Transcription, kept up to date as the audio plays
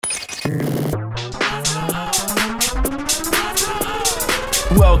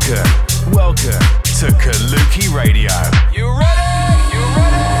Welcome to Kaluki Radio. You ready? You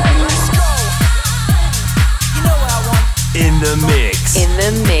ready? Let's go. You know what I want. In the mix. In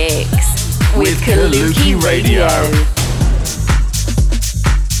the mix with Kaluki Radio.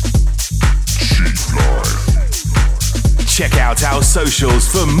 Check out our socials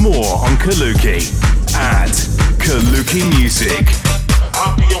for more on Kaluki at Kaluki Music.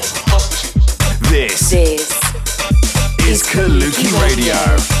 This is Kaluki Radio.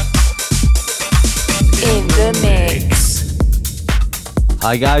 In the mix.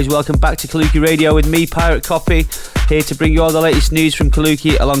 Hi guys, welcome back to Kaluki Radio with me, Pirate Coffee, here to bring you all the latest news from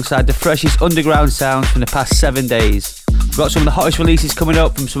Kaluki alongside the freshest underground sounds from the past 7 days. We've got some of the hottest releases coming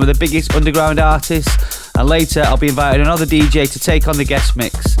up from some of the biggest underground artists, and later I'll be inviting another DJ to take on the guest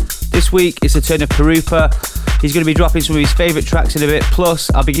mix. This week it's the turn of Perupa. He's going to be dropping some of his favourite tracks in a bit,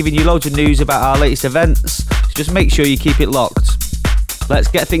 plus I'll be giving you loads of news about our latest events, so just make sure you keep it locked. Let's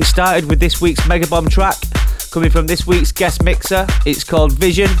get things started with this week's Mega Bomb track, coming from this week's guest mixer. It's called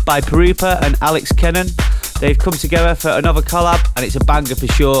Vision by Perupa and Alex Kennan. They've come together for another collab and it's a banger for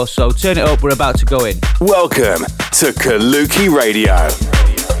sure, so turn it up, we're about to go in. Welcome to Kaluki Radio.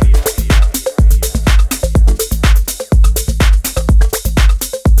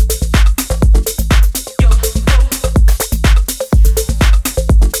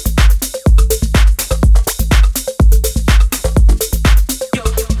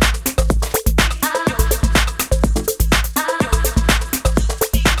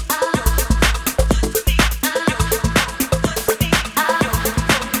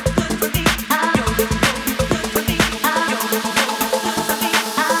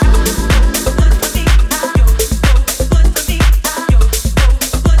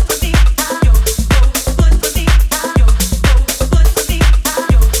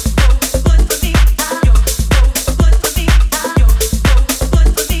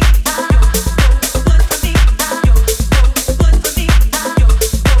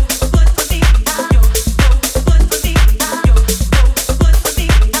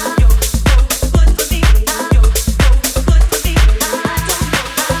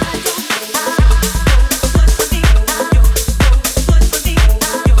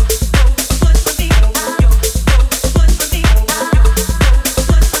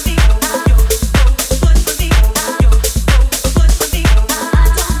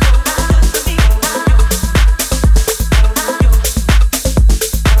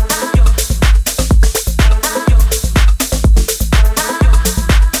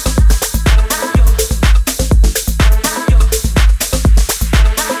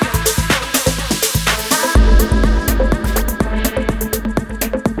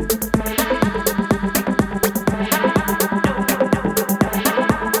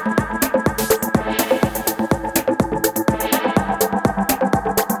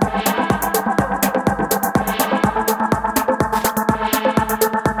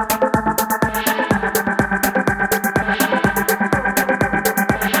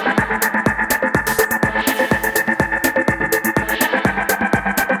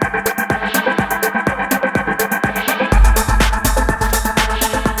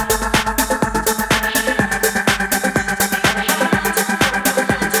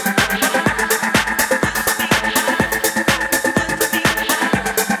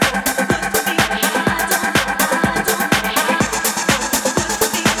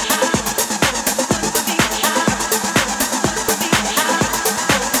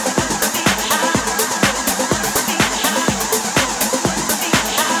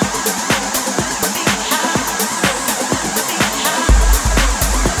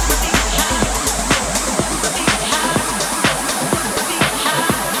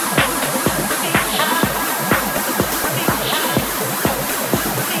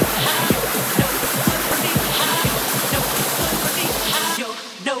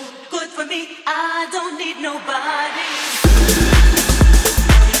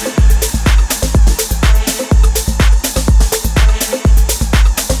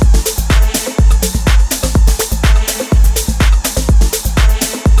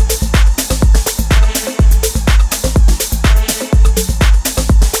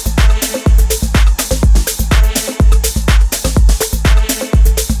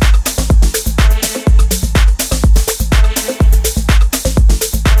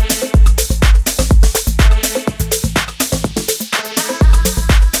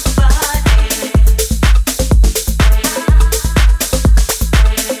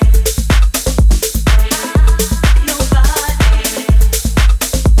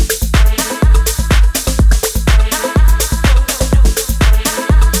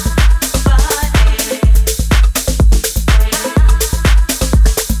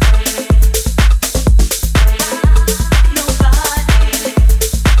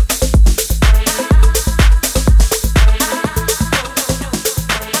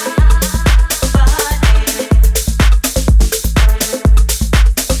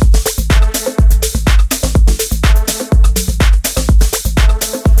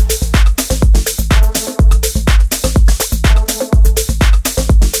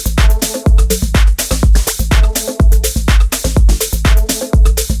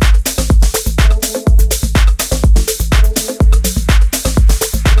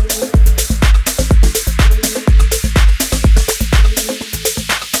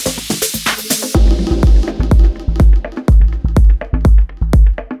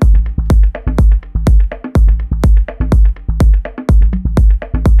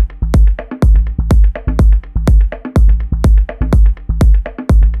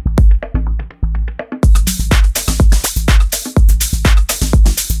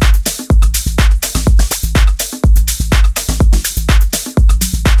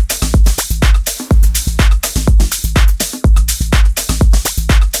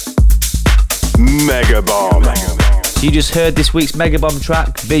 Megabomb. So you just heard this week's Megabomb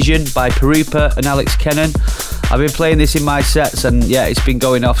track, Vision, by Perupa and Alex Kennan. I've been playing this in my sets and yeah, it's been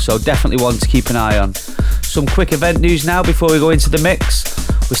going off, so definitely one to keep an eye on. Some quick event news now before we go into the mix.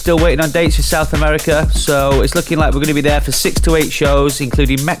 We're still waiting on dates for South America, so it's looking like we're going to be there for 6 to 8 shows,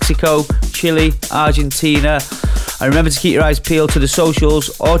 including Mexico, Chile, Argentina. And remember to keep your eyes peeled to the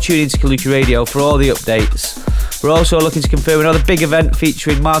socials or tune into Kaluki Radio for all the updates. We're also looking to confirm another big event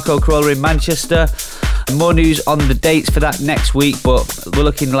featuring Marco Crawler in Manchester. And more news on the dates for that next week, but we're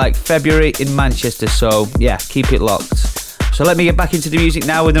looking like February in Manchester, so yeah, keep it locked. So let me get back into the music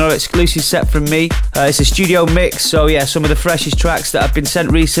now with another exclusive set from me. It's a studio mix, so yeah, some of the freshest tracks that have been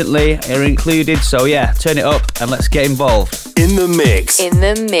sent recently are included, so yeah, turn it up and let's get involved. In the mix. In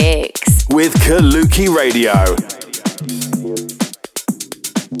the mix. With Kaluki Radio.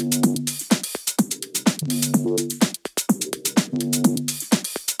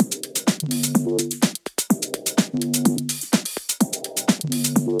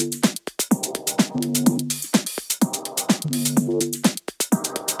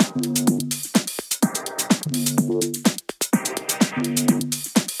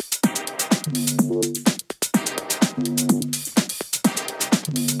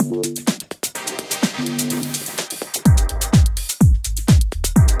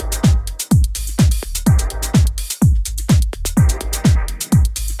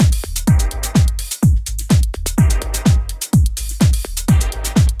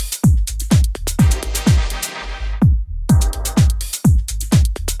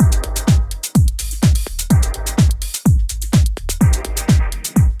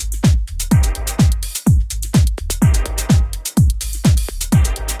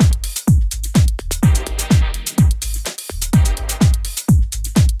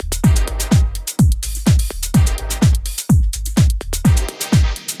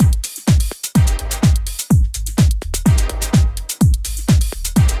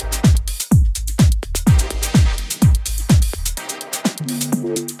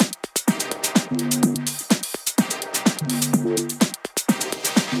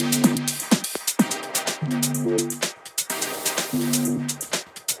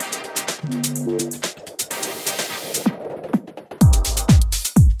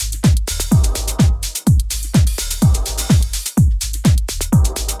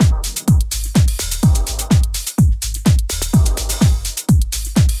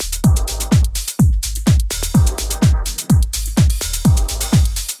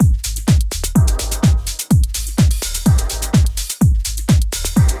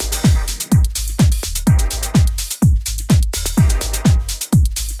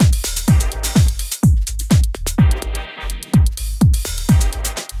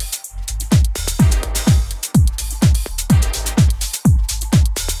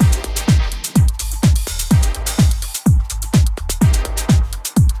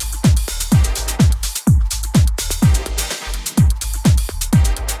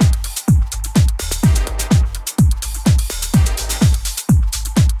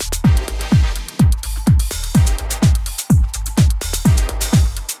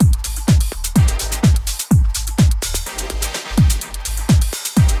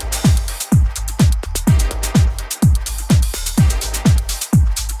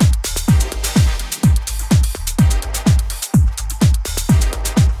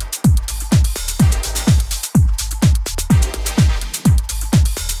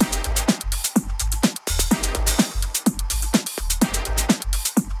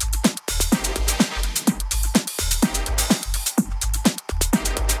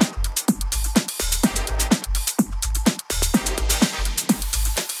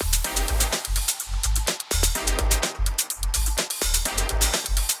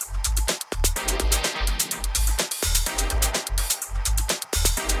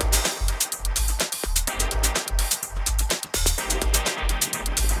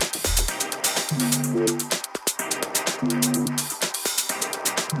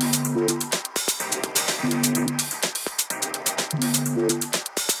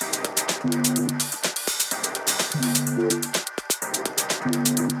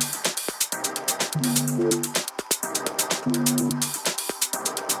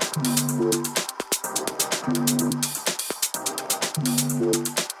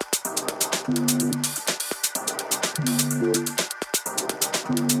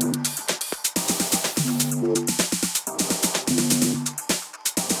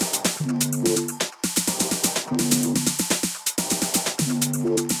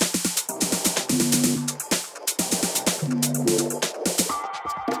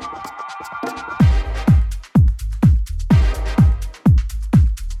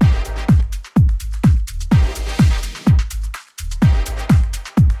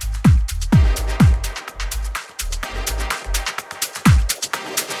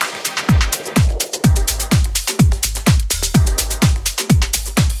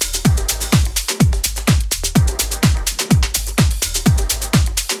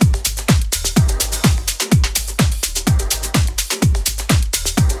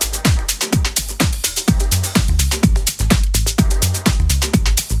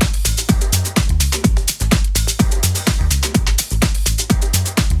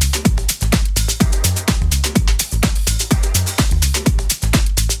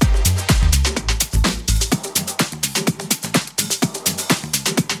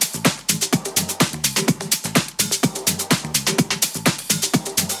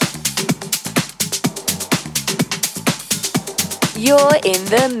 You're in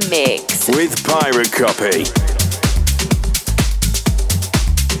the mix with Pirate Copy.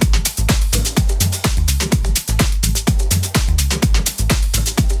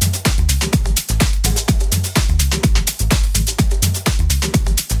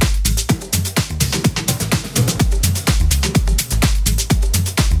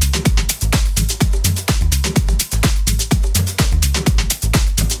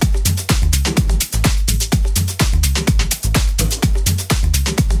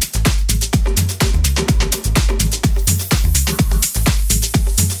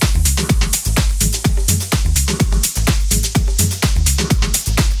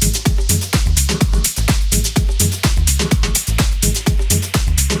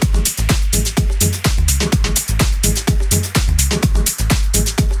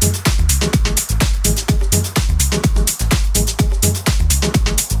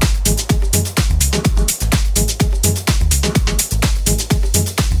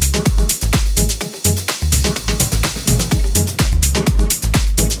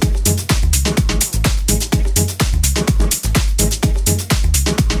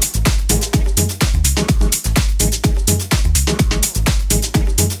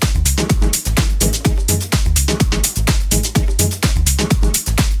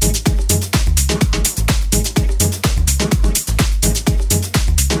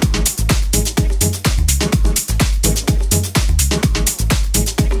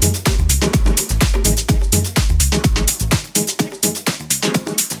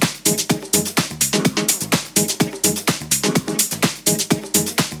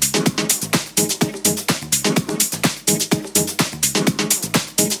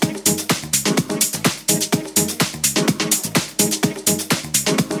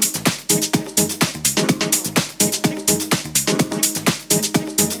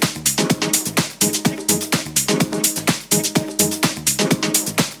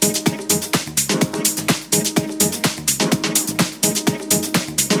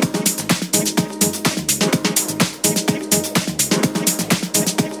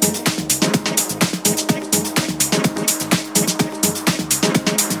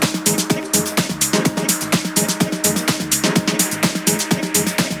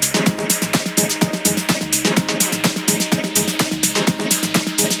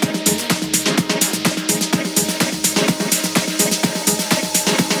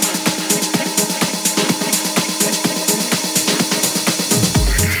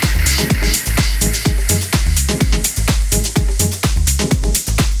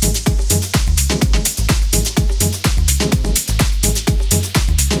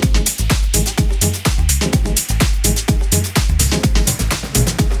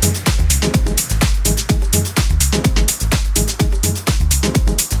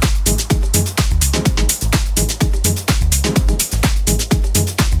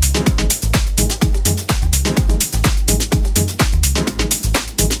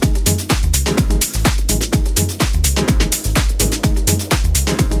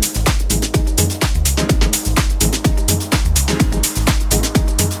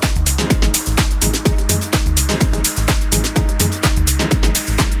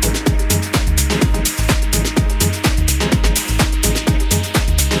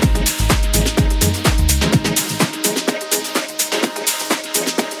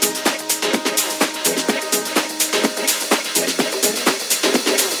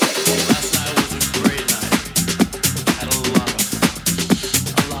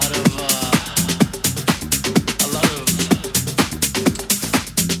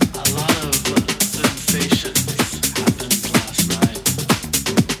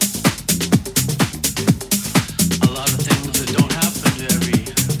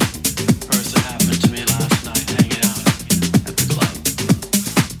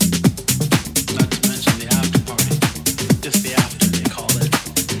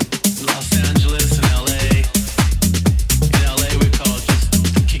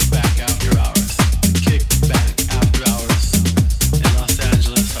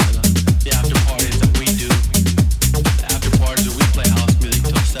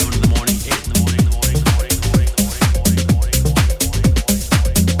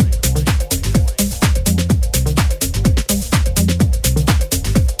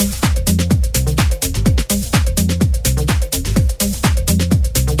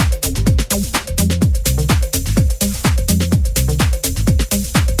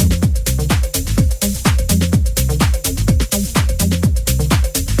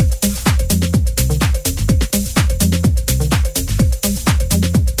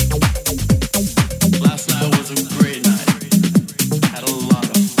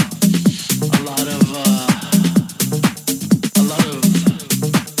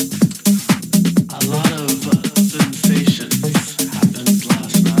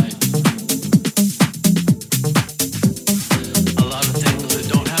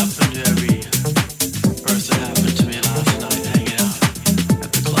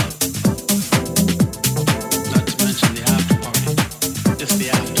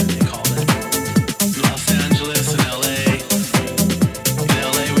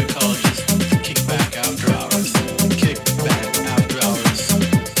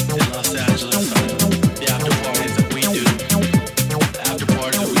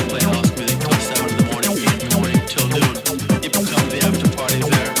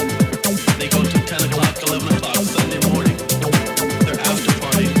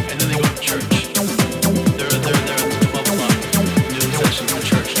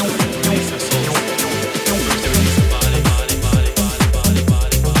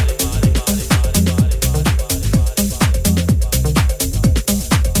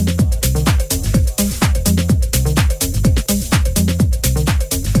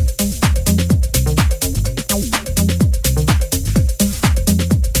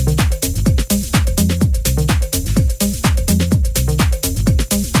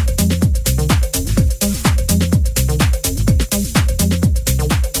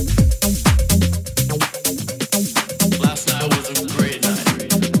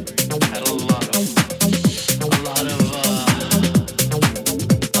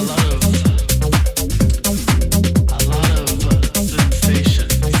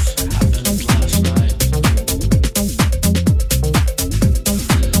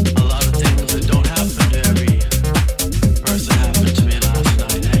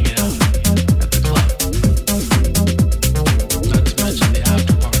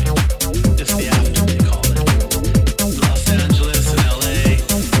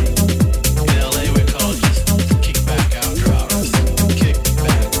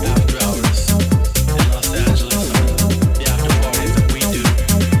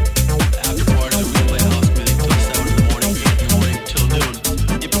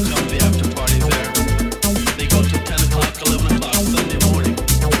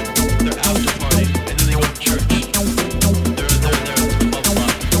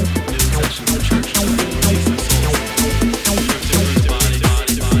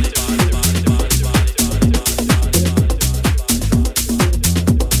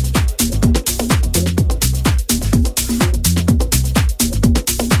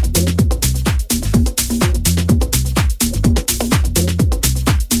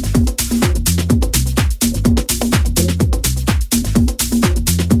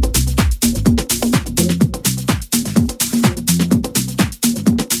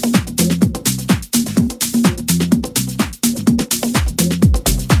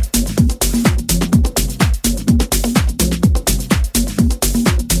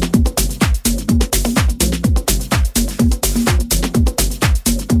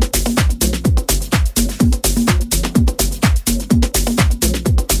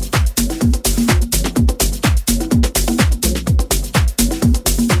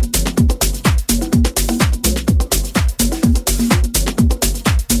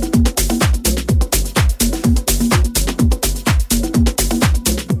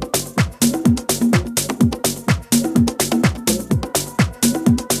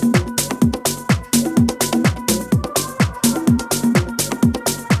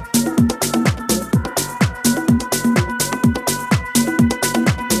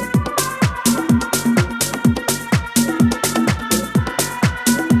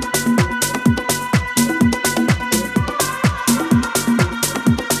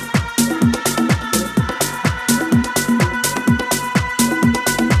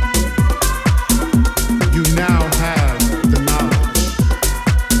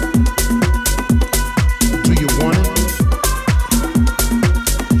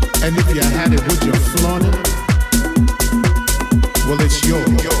 And if you had it, would you flaunt it? Well, it's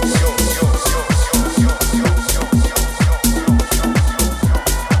yours.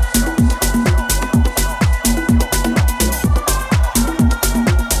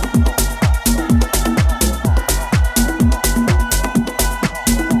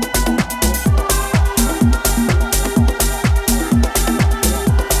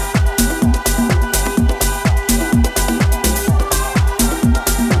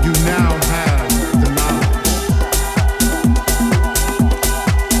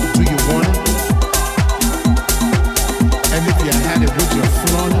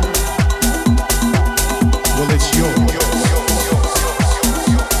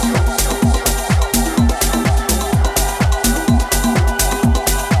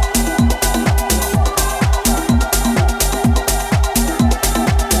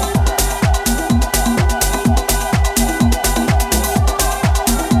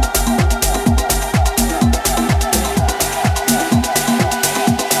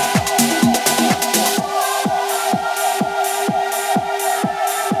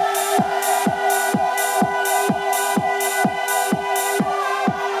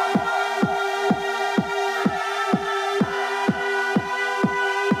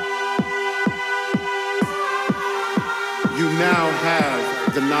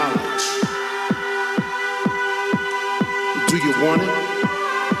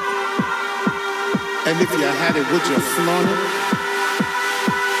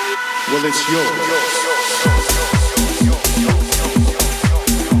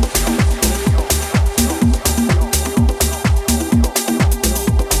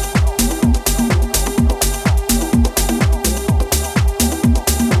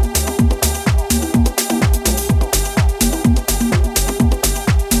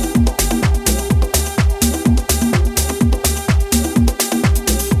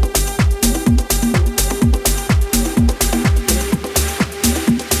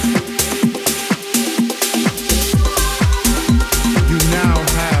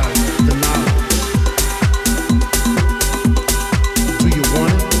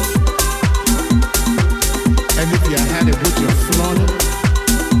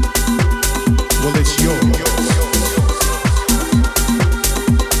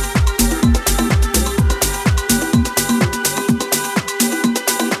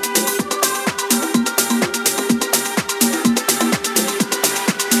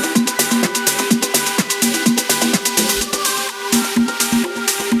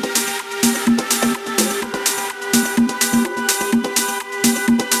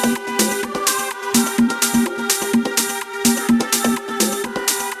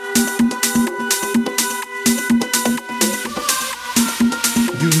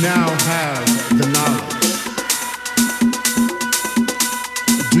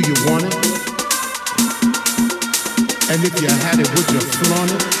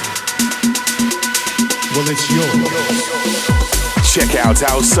 Check out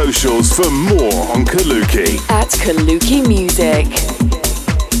our socials for more on Kaluki. At Kaluki Music.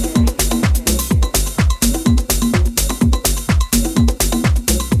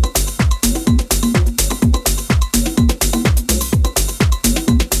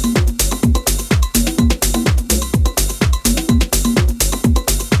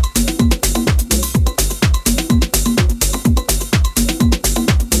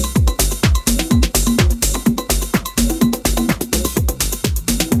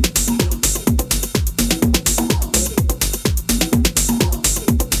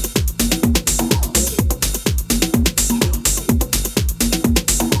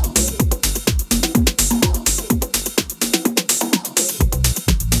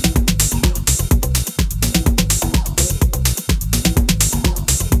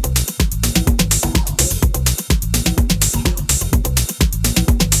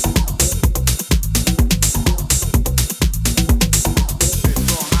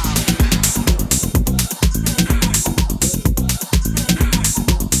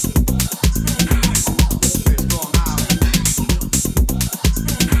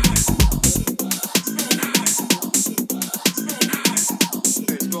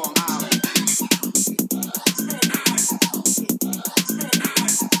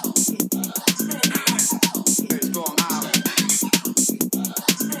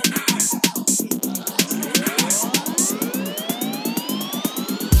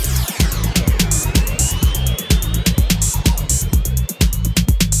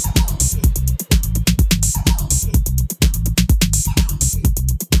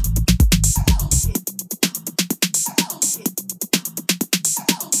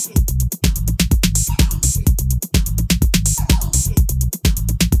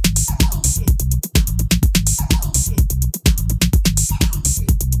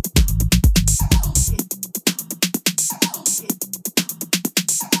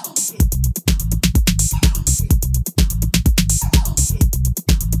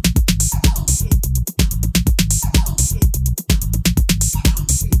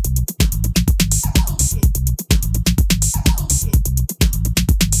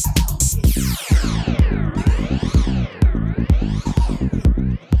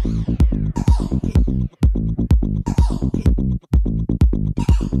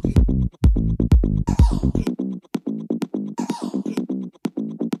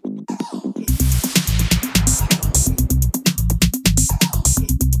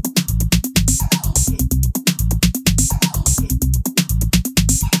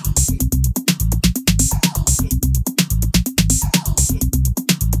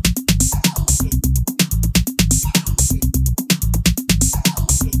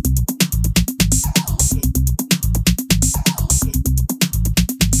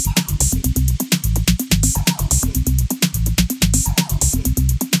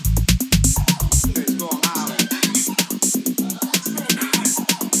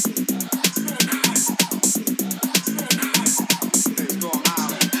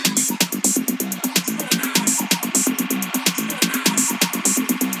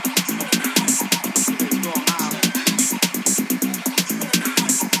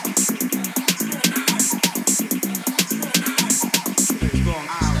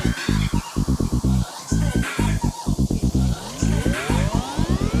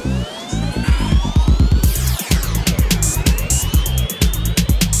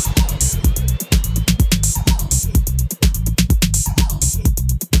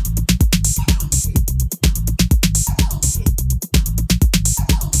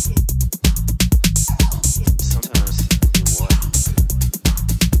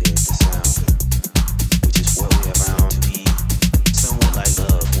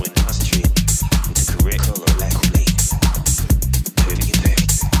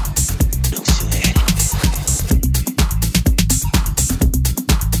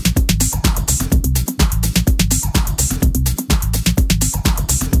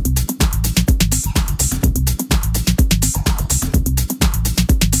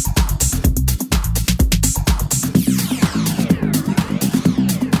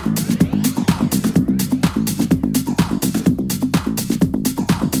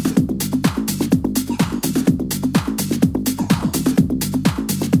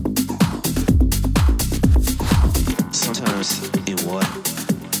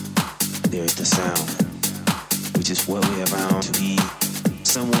 the sound, which is what we're around to be.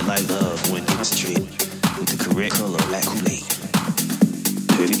 Somewhat like love when concentrated with the correct color, black Kool-Aid.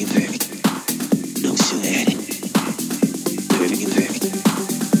 Perfect and perfect, no sugar added. Perfect and perfect,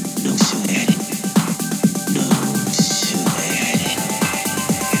 no sugar added. No sugar added.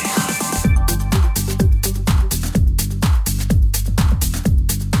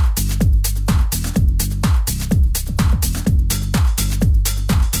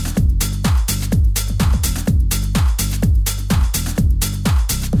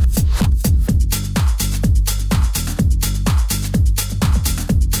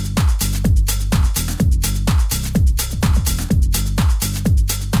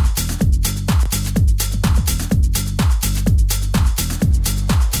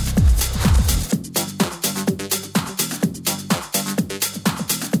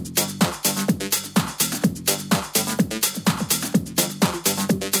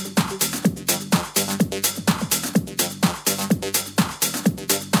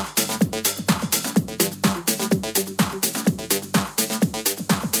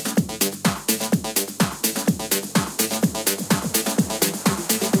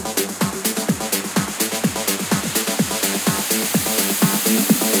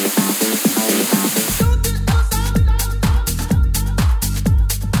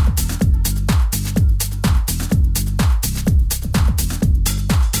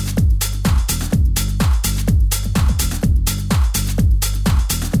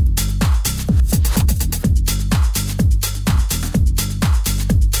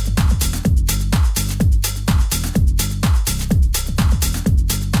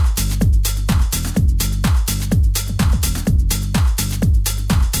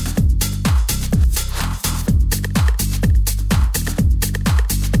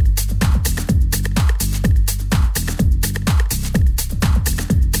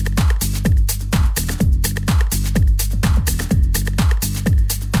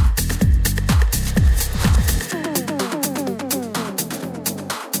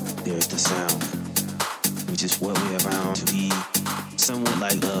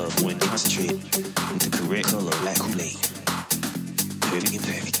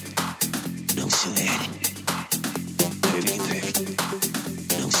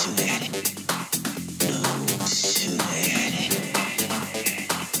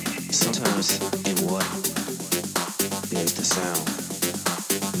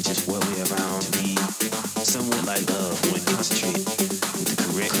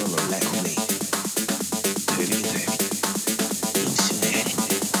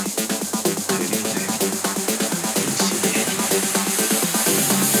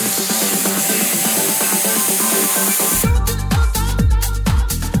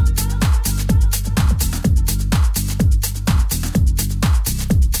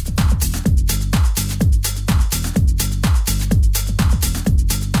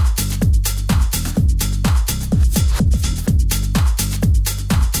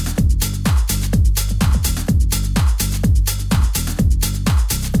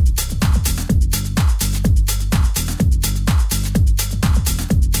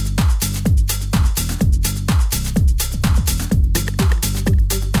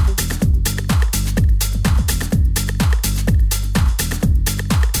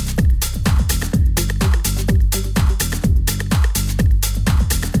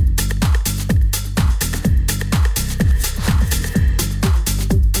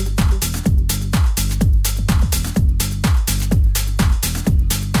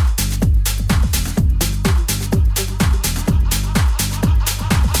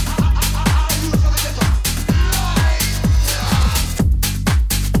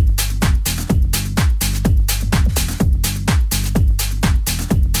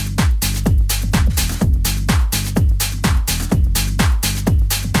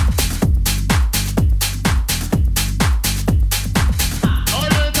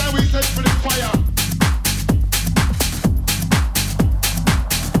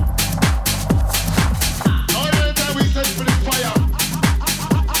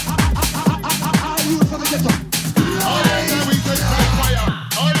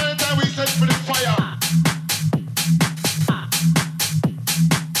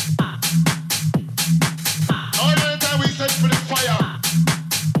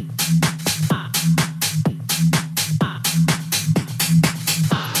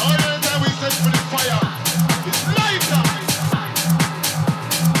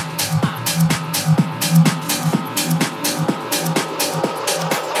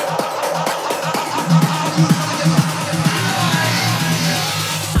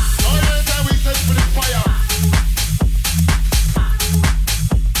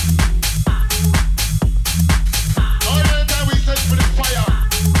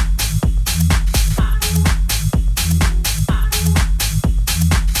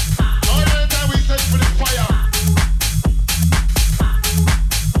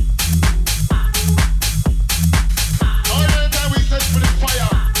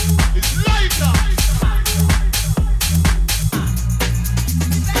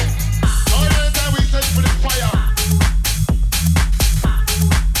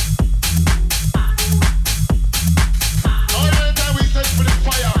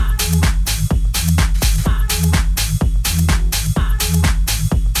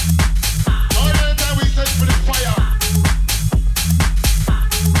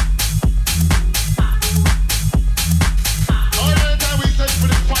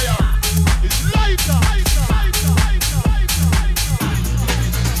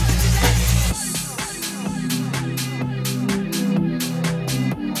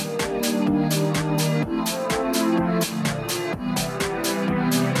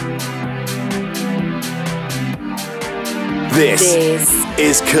 This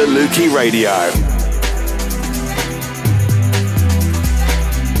is Kaluki Radio.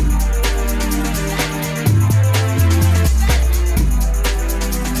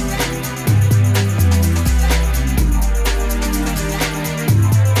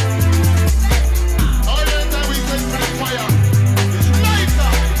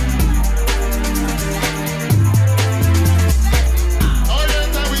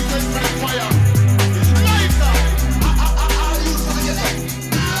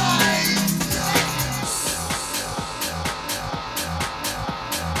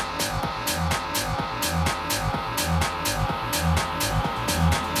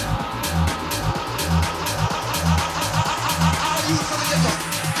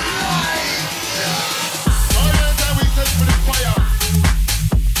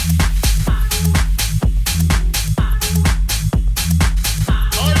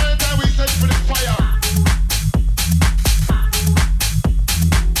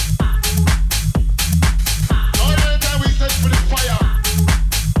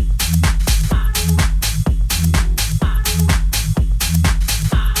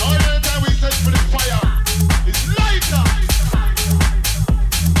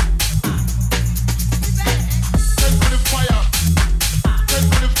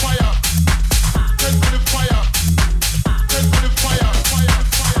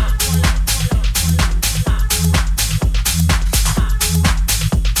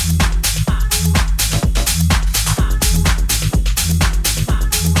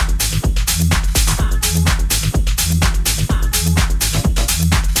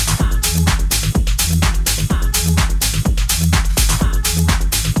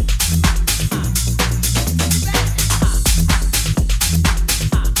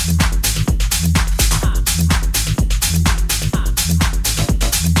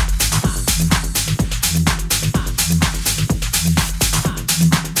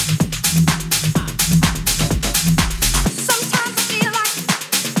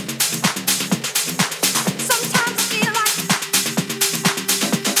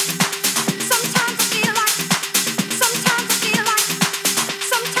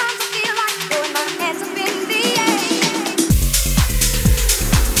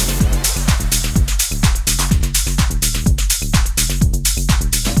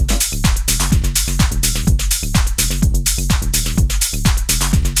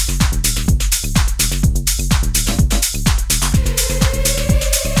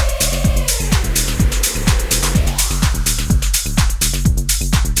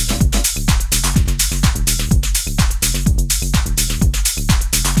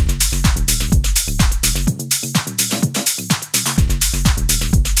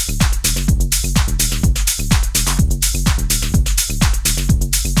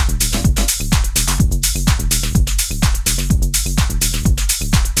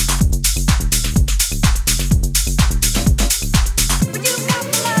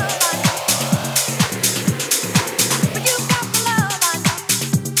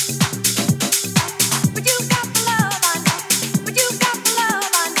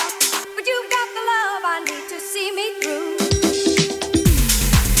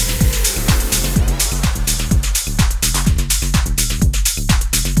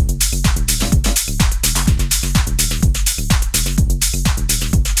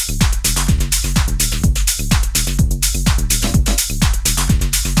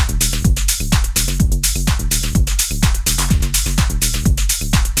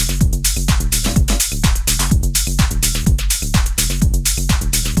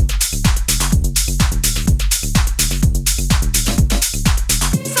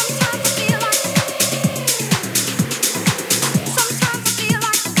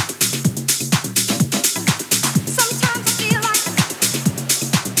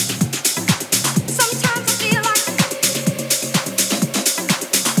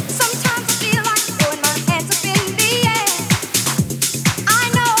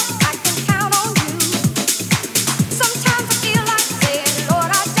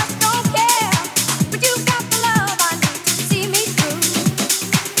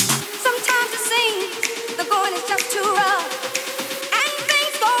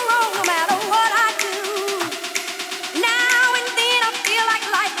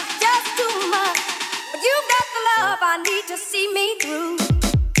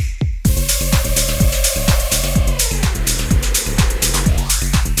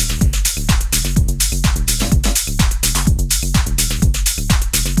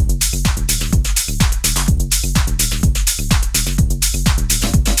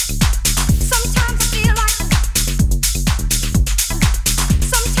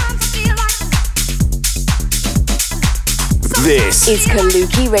 This is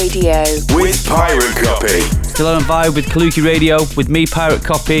Kaluki Radio with Pirate Copy. Still on Vibe with Kaluki Radio with me, Pirate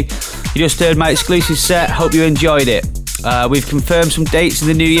Copy. You just heard my exclusive set. Hope you enjoyed it. We've confirmed some dates in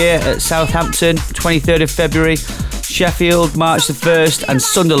the new year at Southampton, 23rd of February, Sheffield, March the 1st, and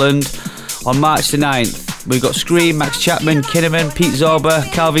Sunderland on March the 9th. We've got Scream, Max Chapman, Kinnaman, Pete Zorba,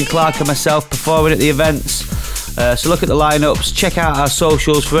 Calvin Clark and myself performing at the events. So look at the lineups, check out our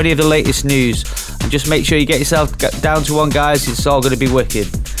socials for any of the latest news, and just make sure you get yourself down to one, guys. It's all going to be wicked.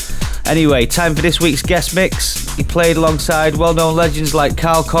 Anyway, time for this week's guest mix. He played alongside well-known legends like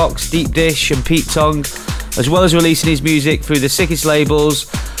Carl Cox, Deep Dish and Pete Tong, as well as releasing his music through the sickest labels,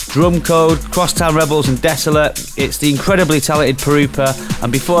 Drum Code, Crosstown Rebels and Desolate. It's the incredibly talented Perupa,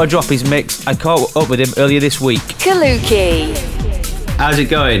 and before I drop his mix, I caught up with him earlier this week. Kaluki. How's it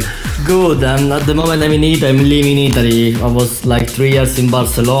going? Good. At the moment I'm in Italy. I'm living in Italy. I was like 3 years in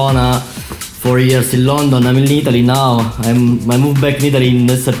Barcelona, 4 years in London. I'm in Italy now. I moved back in Italy in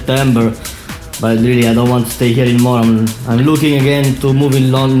September, but really I don't want to stay here anymore. I'm looking again to move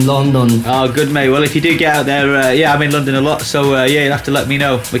in London. Oh, good mate. Well, if you do get out there, I'm in London a lot, so you'll have to let me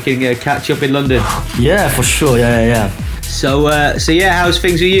know. We can catch up in London. Yeah, for sure. Yeah. So how's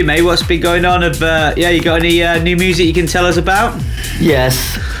things with you, mate? What's been going on? You got any new music you can tell us about?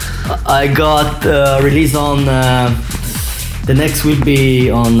 Yes, I got release on. The next will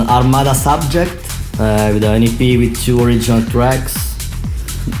be on Armada Subject with an EP with 2 original tracks.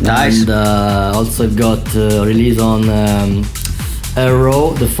 Nice. And also got release on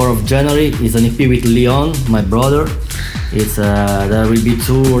Arrow, the 4th of January. Is an EP with Leon, my brother. It's there will be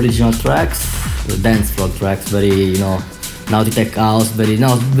 2 original tracks, dance floor tracks, very Naughty Tech House, very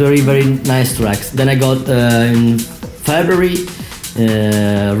nice tracks. Then I got in February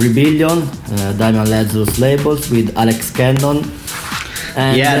Rebellion, Diamond Lazarus labels with Alex Kendon.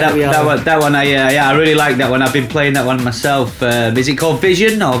 And that one I really like that one. I've been playing that one myself. Is it called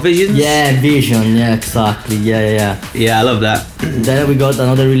Vision or Visions? Yeah, Vision. Yeah, exactly. Yeah. Yeah, I love that. Then we got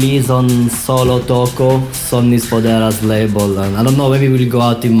another release on Solo Toko, Somnis Podera's label, and I don't know, maybe we'll go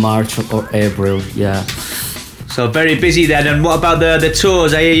out in March or April. Yeah. So very busy then. And what about the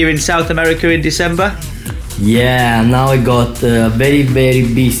tours? I hear you're in South America in December. Yeah, now I got very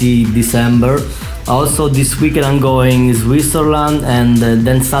busy December. Also this weekend I'm going to Switzerland, and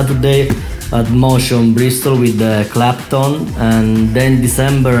then Saturday at Motion Bristol with Clapton, and then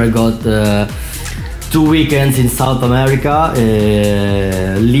December I got 2 weekends in South America,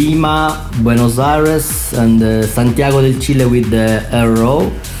 Lima, Buenos Aires and Santiago del Chile with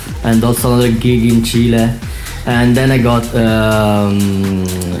Arrow, and also another gig in Chile. And then I got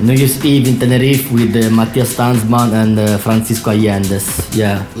New Year's Eve in Tenerife with Matthias Tanzmann and Francisco Allendes.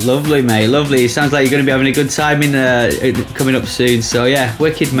 Yeah. Lovely, mate. Lovely. It sounds like you're going to be having a good time coming up soon. So yeah,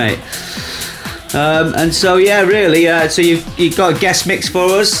 wicked, mate. And so really. So you've got a guest mix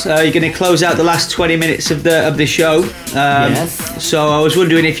for us. You're going to close out the last 20 minutes of the show. Yes. So I was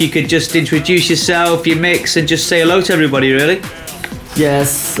wondering if you could just introduce yourself, your mix, and just say hello to everybody, really.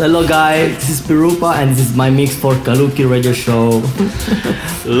 Yes, hello guys, this is Perupa and this is my mix for Kaluki Radio Show.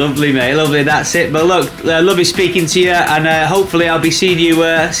 Lovely, mate, lovely, that's it. But look, lovely speaking to you, and hopefully I'll be seeing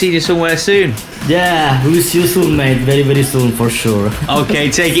you somewhere soon. Yeah, we'll see you soon, mate, very soon for sure. Okay,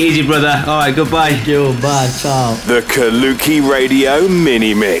 take it easy, brother. Alright, goodbye. Thank you, bye, ciao. The Kaluki Radio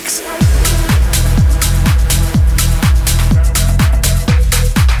Mini Mix.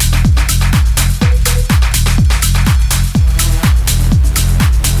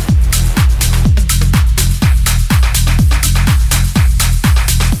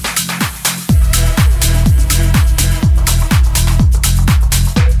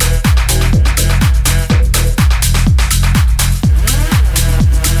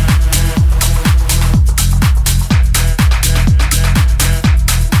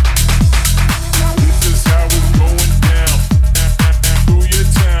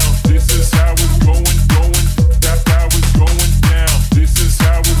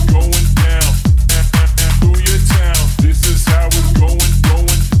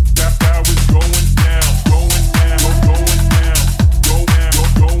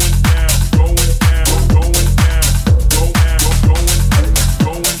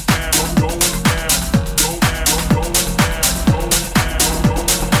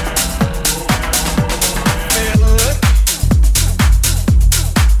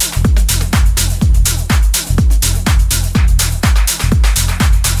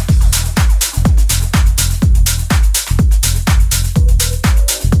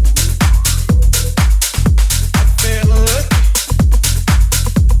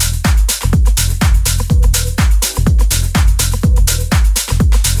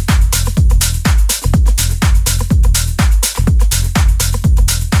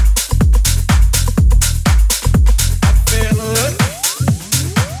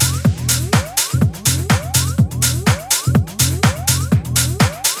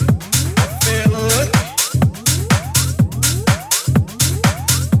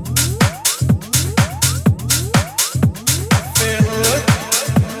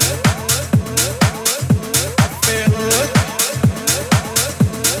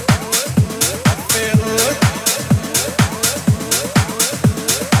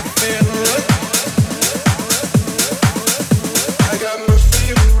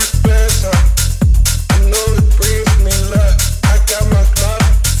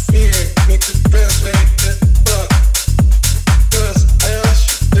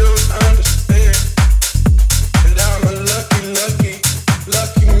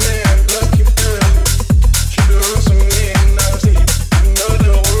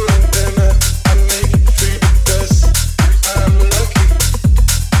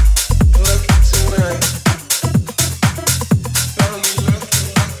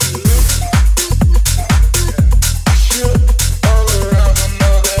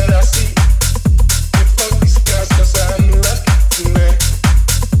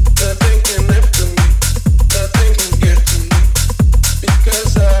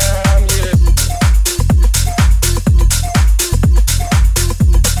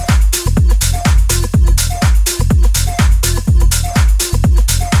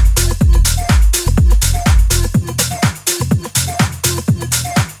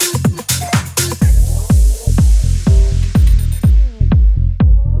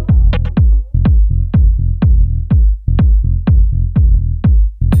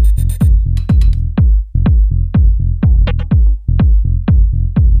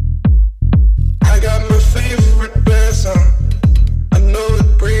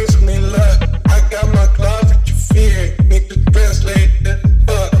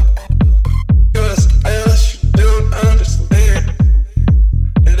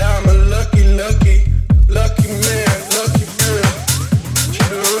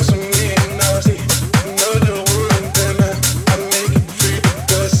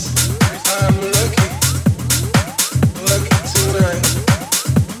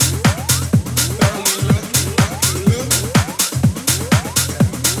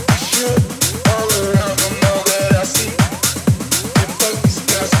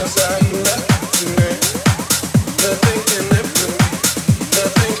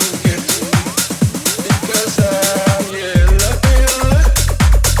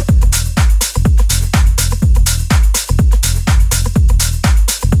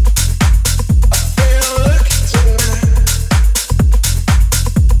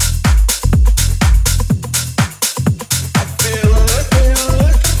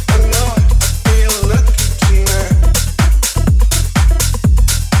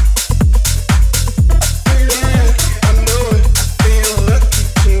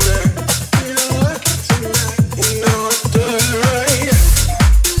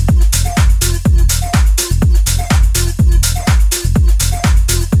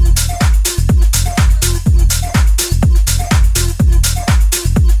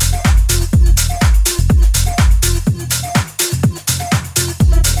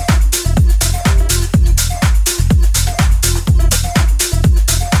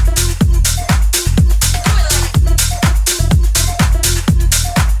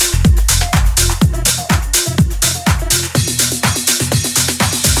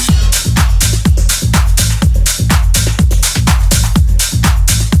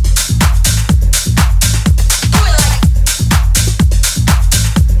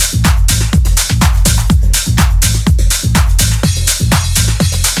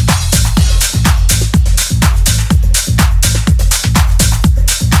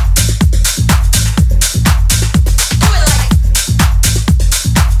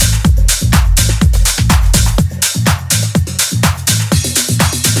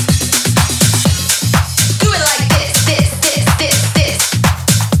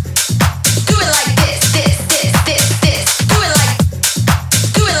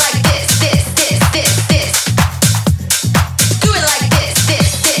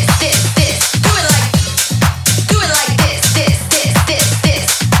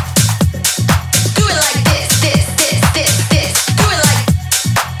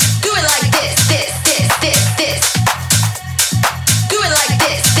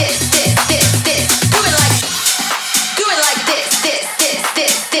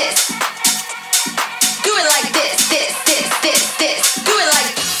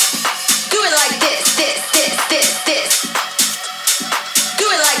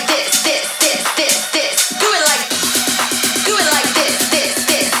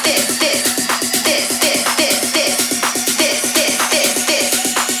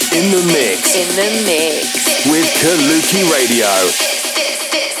 in the mix. In the mix. With Kaluki Radio. This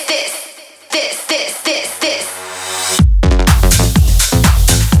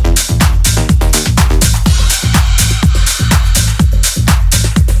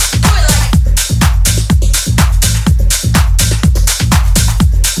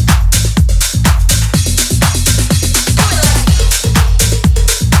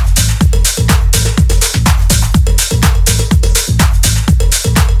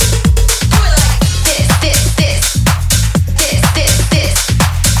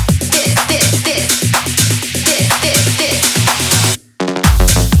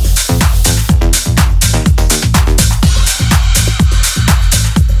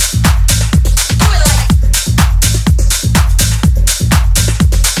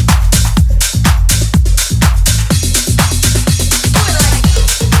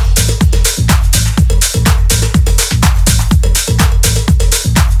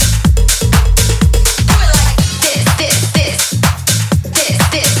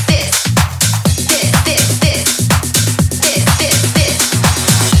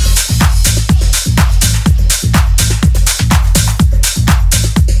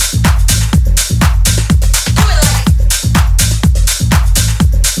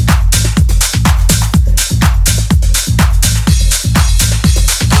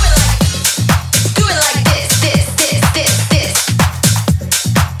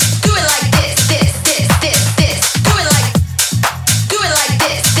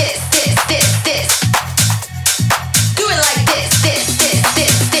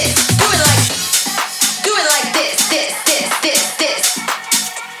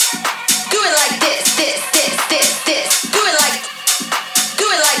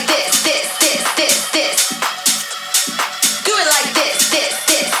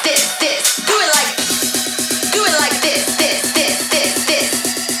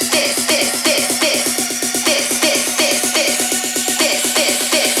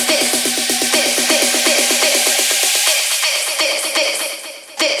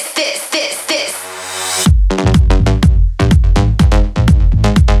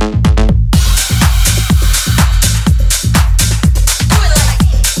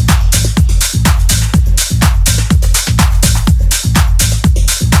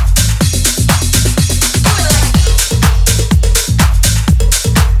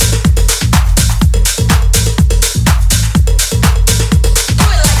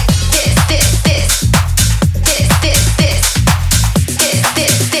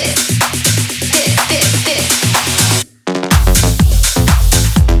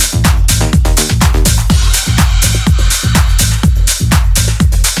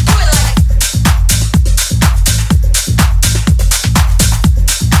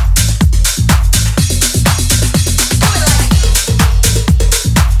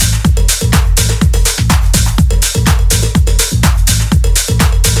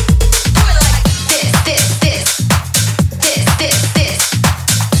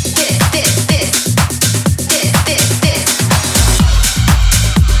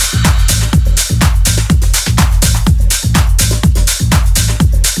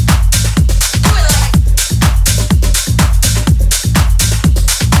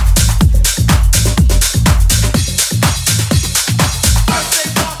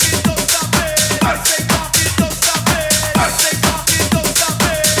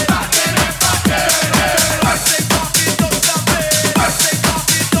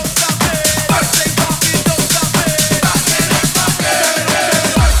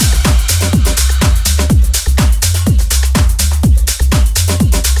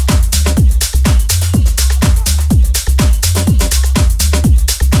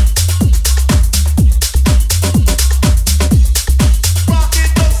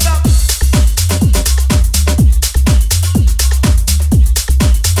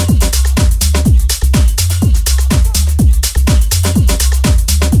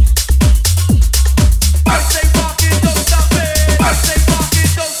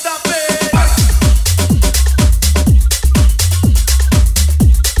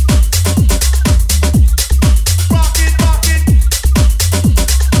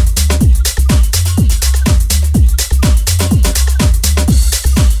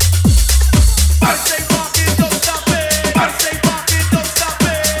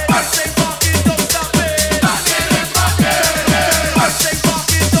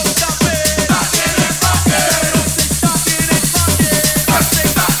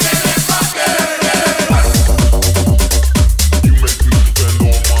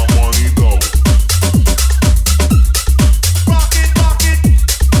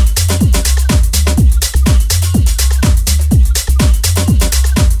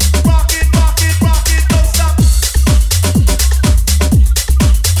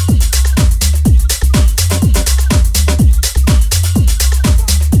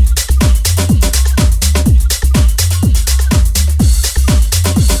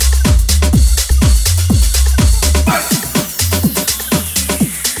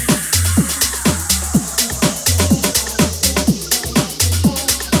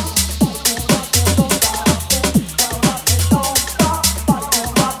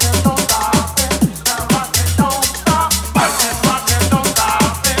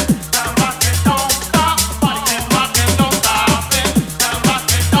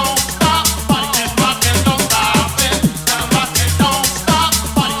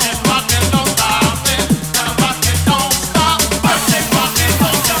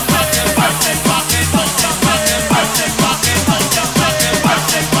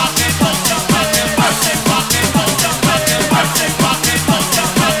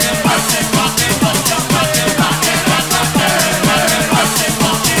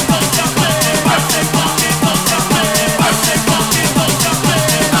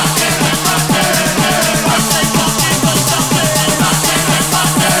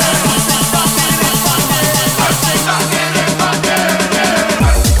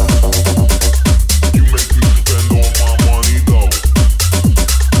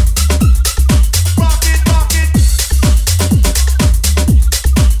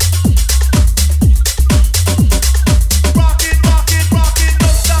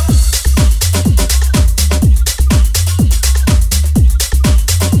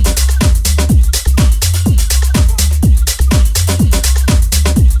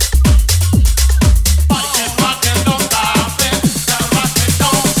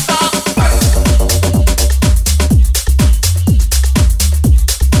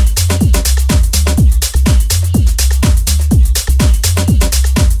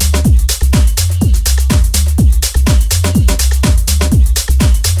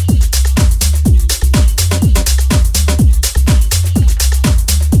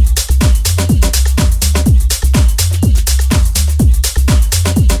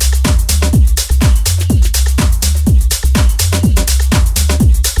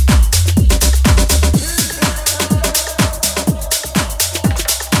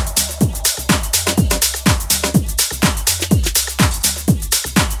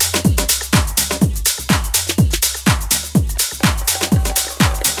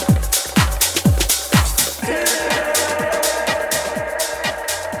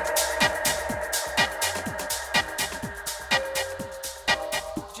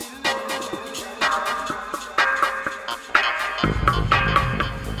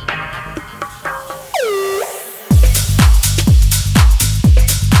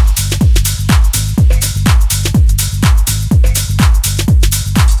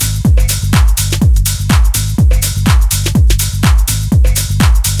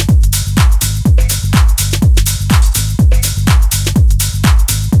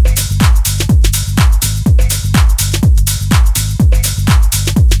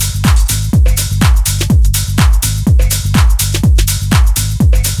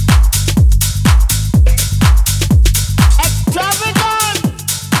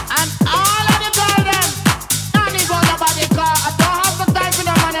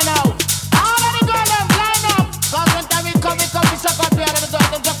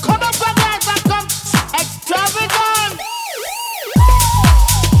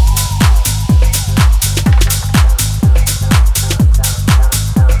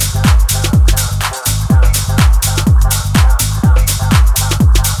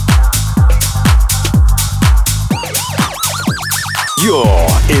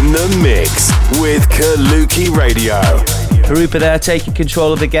with Kaluki Radio. Harupa there taking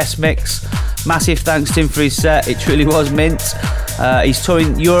control of the guest mix. Massive thanks to him for his set, it truly was mint. He's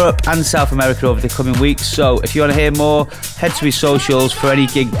touring Europe and South America over the coming weeks, so if you want to hear more, head to his socials for any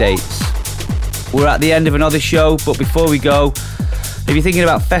gig dates. We're at the end of another show, but before we go, if you're thinking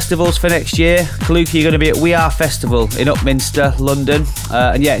about festivals for next year, Kaluki are going to be at We Are Festival in Upminster, London.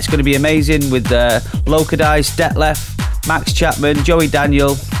 And yeah, it's going to be amazing with Locadize, Detlef, Max Chapman, Joey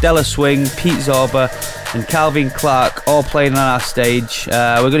Daniel, Della Swing, Pete Zorba and Calvin Clark all playing on our stage.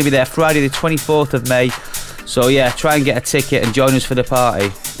 We're going to be there Friday the 24th of May. So yeah, try and get a ticket and join us for the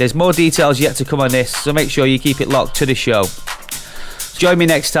party. There's more details yet to come on this, so make sure you keep it locked to the show. Join me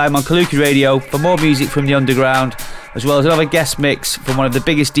next time on Kaluki Radio for more music from the underground, as well as another guest mix from one of the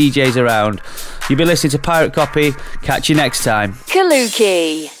biggest DJs around. You'll be listening to Pirate Copy. Catch you next time.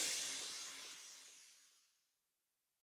 Kaluki.